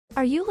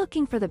Are you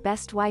looking for the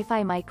best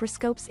Wi-Fi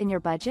microscopes in your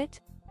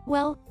budget?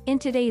 Well, in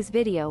today's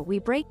video we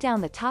break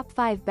down the top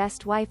 5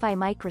 best Wi-Fi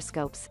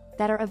microscopes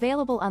that are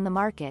available on the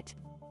market.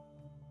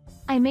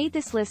 I made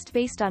this list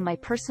based on my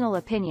personal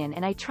opinion,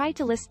 and I tried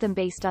to list them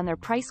based on their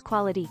price,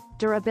 quality,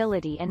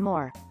 durability and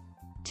more.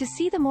 To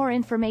see the more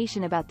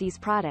information about these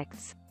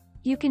products,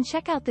 you can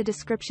check out the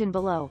description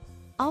below.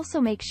 Also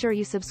make sure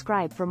you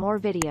subscribe for more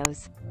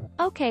videos.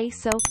 Okay,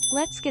 so,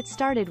 let's get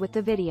started with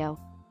the video.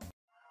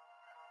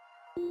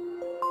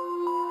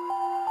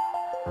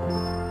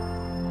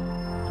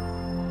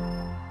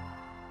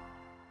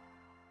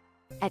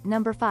 At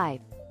number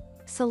 5.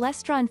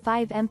 Celestron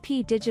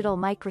 5MP Digital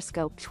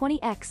Microscope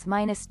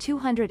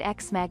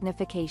 20x-200x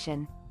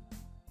Magnification.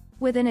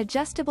 With an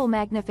adjustable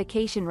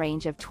magnification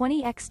range of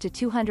 20x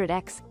to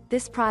 200x,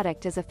 this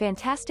product is a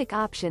fantastic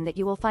option that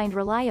you will find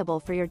reliable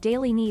for your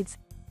daily needs.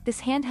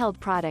 This handheld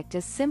product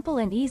is simple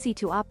and easy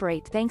to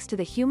operate thanks to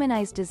the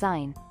humanized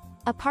design.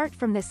 Apart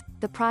from this,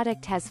 the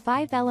product has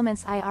 5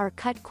 elements IR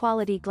cut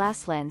quality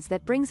glass lens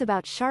that brings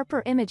about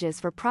sharper images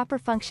for proper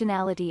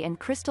functionality and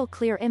crystal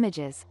clear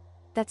images.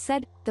 That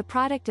said, the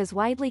product is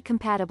widely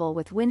compatible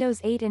with Windows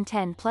 8 and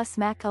 10 plus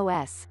Mac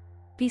OS.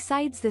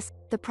 Besides this,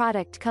 the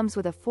product comes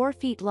with a 4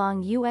 feet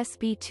long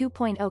USB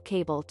 2.0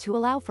 cable to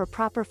allow for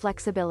proper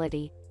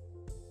flexibility.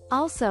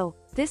 Also,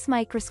 this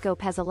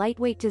microscope has a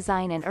lightweight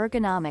design and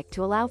ergonomic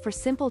to allow for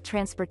simple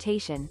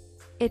transportation.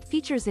 It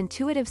features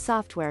intuitive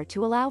software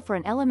to allow for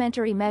an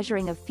elementary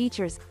measuring of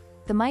features.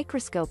 The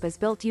microscope is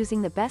built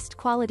using the best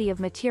quality of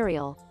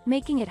material,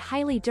 making it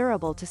highly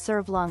durable to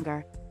serve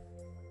longer.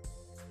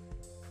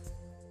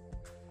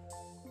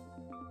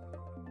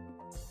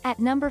 At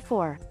number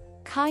 4.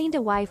 KINDA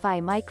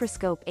Wi-Fi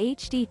Microscope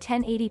HD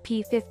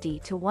 1080p 50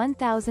 to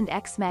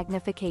 1000x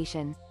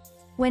Magnification.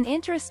 When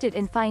interested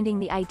in finding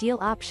the ideal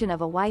option of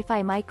a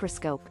Wi-Fi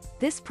microscope,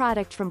 this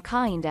product from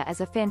KINDA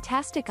is a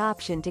fantastic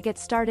option to get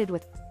started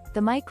with.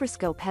 The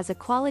microscope has a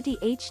quality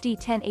HD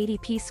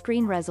 1080p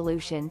screen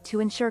resolution to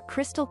ensure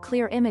crystal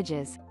clear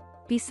images.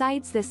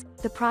 Besides this,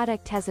 the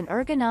product has an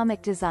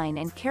ergonomic design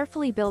and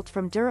carefully built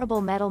from durable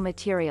metal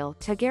material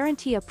to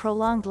guarantee a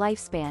prolonged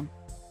lifespan.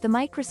 The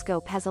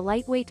microscope has a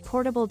lightweight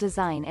portable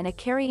design and a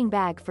carrying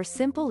bag for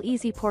simple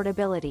easy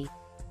portability.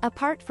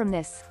 Apart from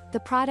this,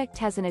 the product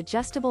has an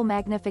adjustable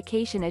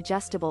magnification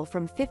adjustable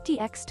from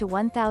 50x to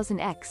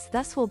 1000x,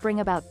 thus will bring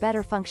about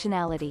better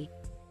functionality.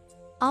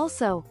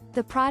 Also,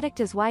 the product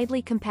is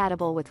widely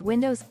compatible with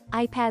Windows,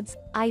 iPads,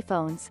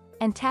 iPhones,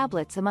 and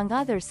tablets among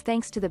others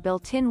thanks to the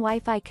built-in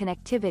Wi-Fi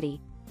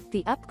connectivity.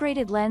 The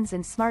upgraded lens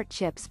and smart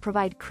chips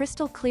provide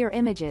crystal clear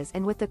images,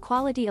 and with the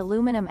quality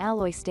aluminum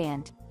alloy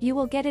stand, you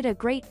will get it a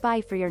great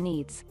buy for your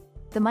needs.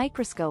 The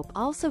microscope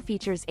also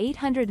features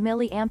 800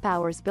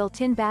 mAh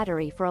built-in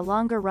battery for a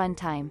longer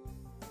runtime.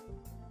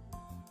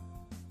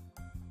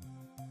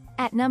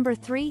 At number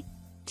 3.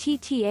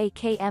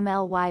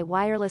 TTAKMLY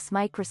Wireless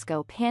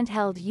Microscope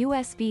Handheld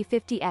USB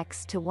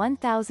 50x to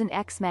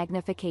 1000x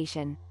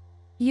Magnification.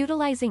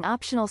 Utilizing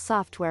optional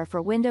software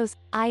for Windows,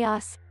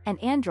 iOS,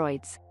 and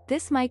Androids,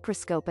 this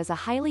microscope is a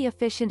highly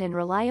efficient and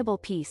reliable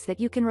piece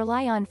that you can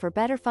rely on for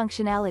better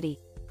functionality.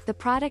 The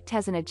product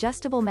has an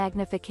adjustable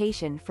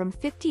magnification from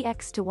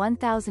 50x to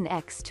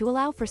 1000x to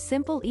allow for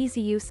simple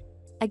easy use.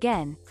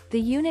 Again, the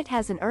unit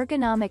has an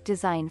ergonomic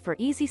design for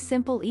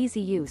simple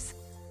easy use.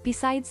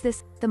 Besides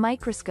this, the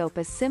microscope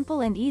is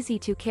simple and easy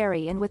to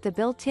carry, and with the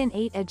built-in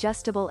 8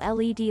 adjustable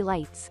LED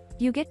lights,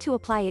 you get to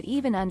apply it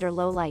even under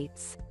low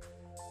lights.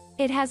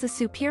 It has a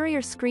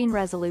superior screen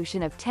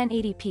resolution of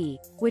 1080p,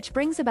 which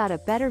brings about a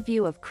better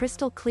view of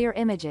crystal clear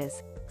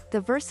images. The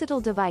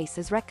versatile device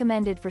is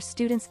recommended for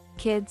students,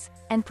 kids,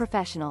 and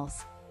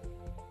professionals.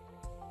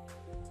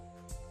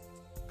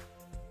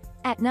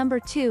 At number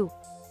 2.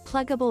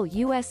 Pluggable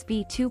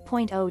USB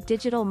 2.0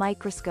 Digital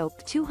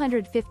Microscope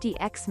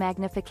 250x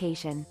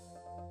Magnification.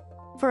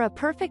 For a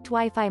perfect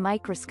Wi-Fi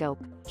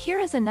microscope, here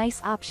is a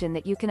nice option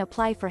that you can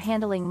apply for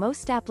handling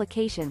most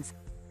applications.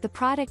 The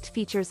product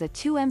features a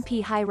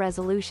 2MP high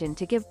resolution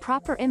to give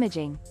proper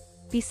imaging.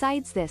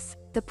 Besides this,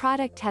 the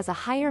product has a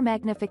higher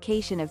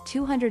magnification of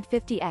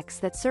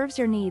 250x that serves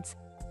your needs.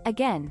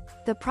 Again,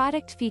 the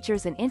product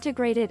features an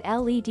integrated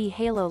LED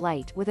halo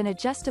light with an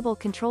adjustable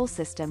control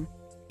system.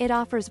 It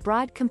offers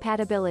broad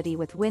compatibility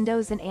with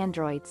Windows and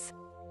Androids.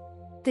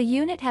 The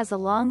unit has a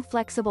long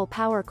flexible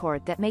power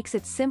cord that makes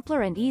it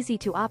simpler and easy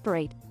to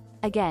operate.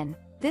 Again,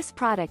 this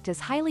product is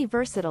highly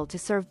versatile to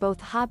serve both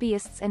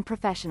hobbyists and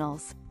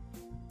professionals.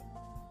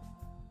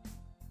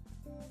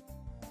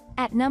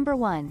 At number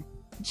 1.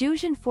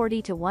 Jusion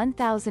 40 to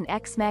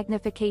 1000x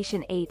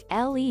Magnification 8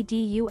 LED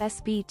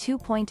USB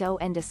 2.0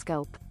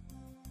 Endoscope.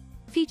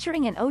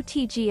 Featuring an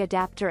OTG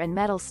adapter and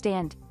metal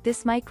stand,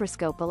 this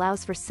microscope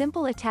allows for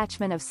simple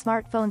attachment of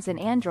smartphones and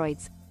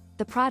Androids.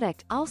 The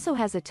product also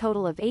has a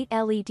total of 8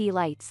 LED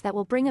lights that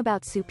will bring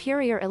about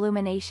superior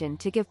illumination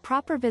to give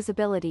proper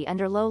visibility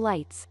under low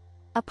lights.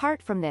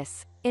 Apart from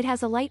this, it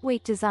has a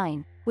lightweight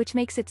design, which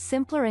makes it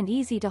simpler and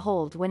easy to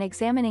hold when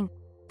examining.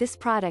 This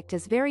product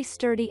is very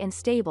sturdy and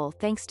stable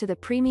thanks to the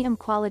premium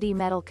quality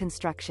metal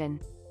construction.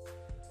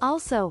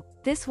 Also,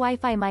 this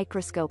Wi-Fi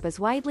microscope is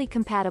widely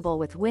compatible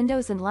with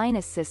Windows and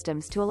Linux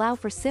systems to allow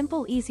for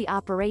simple easy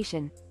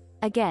operation.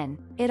 Again,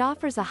 it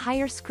offers a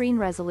higher screen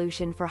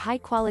resolution for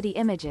high-quality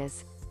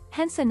images,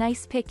 hence a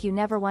nice pick you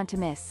never want to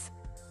miss.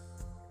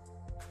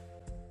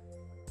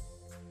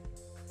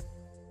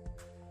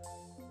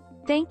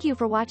 Thank you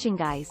for watching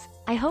guys,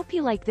 I hope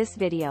you like this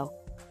video.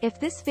 If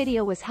this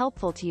video was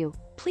helpful to you,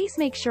 please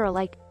make sure to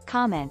like,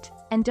 comment,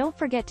 and don't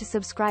forget to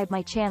subscribe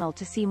my channel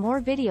to see more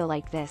video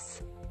like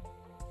this.